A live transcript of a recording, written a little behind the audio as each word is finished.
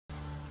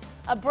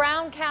A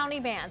Brown County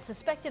man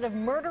suspected of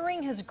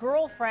murdering his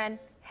girlfriend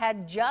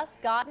had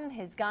just gotten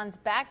his guns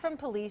back from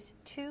police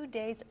 2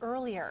 days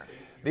earlier.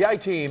 The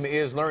I-Team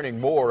is learning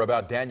more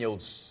about Daniel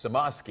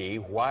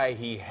Somoskey, why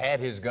he had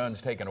his guns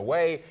taken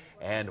away,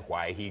 and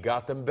why he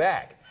got them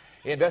back.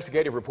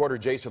 Investigative reporter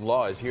Jason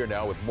Law is here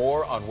now with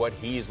more on what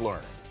he's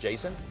learned.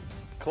 Jason?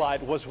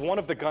 Clyde, was one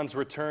of the guns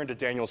returned to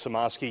Daniel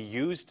Somoskey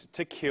used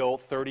to kill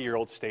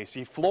 30-year-old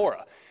Stacy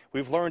Flora.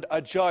 We've learned a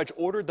judge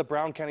ordered the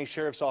Brown County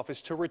Sheriff's Office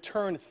to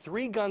return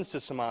 3 guns to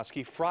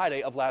Somoskey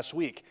Friday of last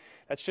week.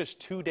 That's just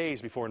 2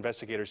 days before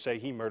investigators say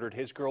he murdered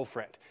his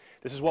girlfriend.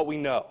 This is what we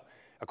know.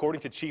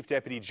 According to Chief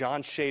Deputy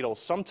John Shadle,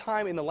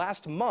 sometime in the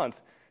last month,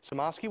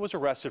 Somoskey was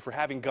arrested for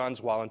having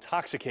guns while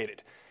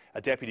intoxicated.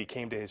 A deputy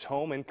came to his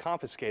home and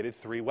confiscated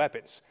 3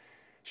 weapons.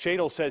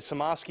 Shadle says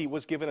Somoskey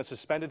was given a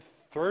suspended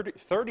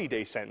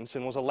 30-day sentence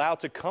and was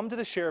allowed to come to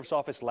the sheriff's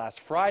office last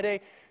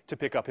Friday to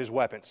pick up his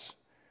weapons.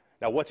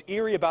 Now, what's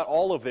eerie about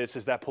all of this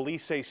is that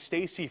police say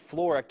Stacy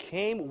Flora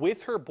came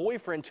with her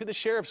boyfriend to the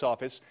sheriff's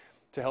office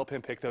to help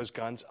him pick those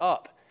guns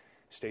up.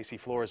 Stacy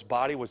Flora's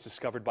body was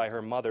discovered by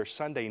her mother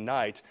Sunday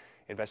night.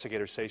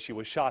 Investigators say she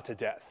was shot to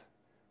death.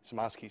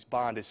 Somoskey's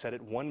bond is set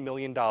at $1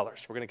 million. We're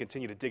going to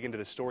continue to dig into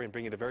this story and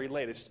bring you the very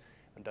latest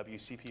on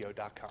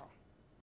WCPO.com.